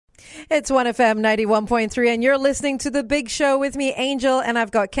It's 1FM 91.3, and you're listening to The Big Show with me, Angel, and I've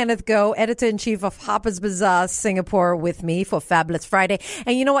got Kenneth Goh, Editor-in-Chief of Harper's BAZAAR Singapore, with me for Fabulous Friday.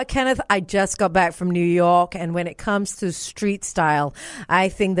 And you know what, Kenneth? I just got back from New York, and when it comes to street style, I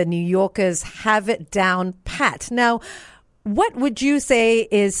think the New Yorkers have it down pat. Now, what would you say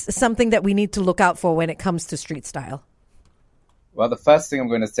is something that we need to look out for when it comes to street style? Well, the first thing I'm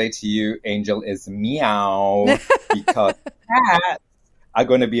going to say to you, Angel, is meow, because cats are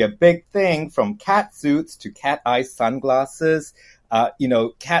going to be a big thing, from cat suits to cat eye sunglasses.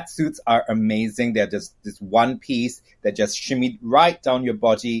 Cat suits are amazing. They're just this one piece that just shimmied right down your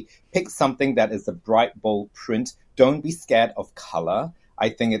body. Pick something that is a bright, bold print. Don't be scared of color. I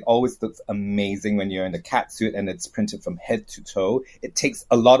think it always looks amazing when you're in a cat suit and it's printed from head to toe. It takes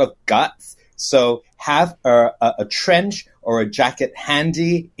a lot of guts. So have a trench or a jacket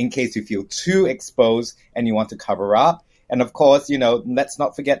handy in case you feel too exposed and you want to cover up. And of course, let's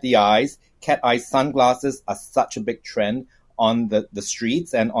not forget the eyes. Cat eye sunglasses are such a big trend on the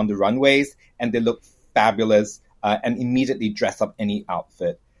streets and on the runways, and they look fabulous and immediately dress up any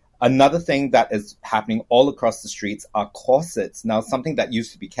outfit. Another thing that is happening all across the streets are corsets. Now, something that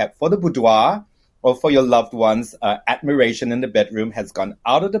used to be kept for the boudoir or for your loved ones, admiration in the bedroom, has gone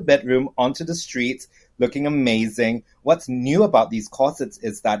out of the bedroom onto the streets, looking amazing. What's new about these corsets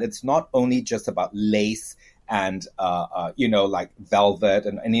is that it's not only just about lace and, like velvet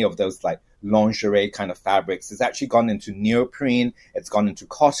and any of those like lingerie kind of fabrics. It's actually gone into neoprene. It's gone into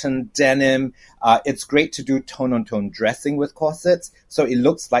cotton, denim. It's great to do tone-on-tone dressing with corsets. So it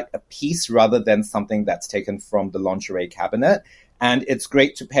looks like a piece rather than something that's taken from the lingerie cabinet. And it's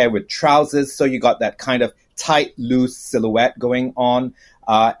great to pair with trousers. So you got that kind of tight, loose silhouette going on.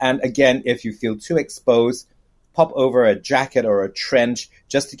 And again, if you feel too exposed, pop over a jacket or a trench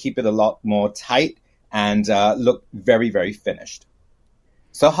just to keep it a lot more tight and look very, very finished.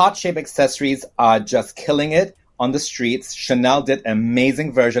 So heart-shaped accessories are just killing it on the streets. Chanel did an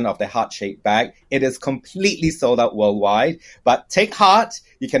amazing version of the heart-shaped bag. It is completely sold out worldwide. But take heart.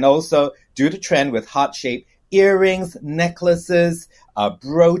 You can also do the trend with heart-shaped earrings, necklaces,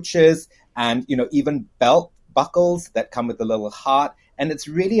 brooches, and even belt buckles that come with a little heart. And it's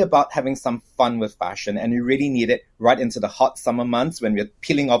really about having some fun with fashion. And you really need it right into the hot summer months when we're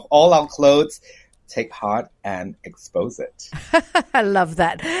peeling off all our clothes. Take heart and expose it. I love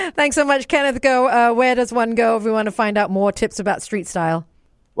that. Thanks so much, Kenneth Goh. Where does one go if we want to find out more tips about street style?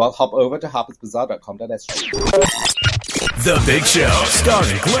 Well, hop over to harpersbazaar.com.sg. The Big Show,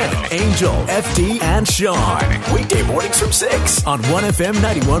 starring Glenn, Angel, FD, and Sean. Weekday mornings from 6 on 1FM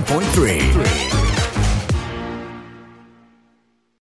 91.3.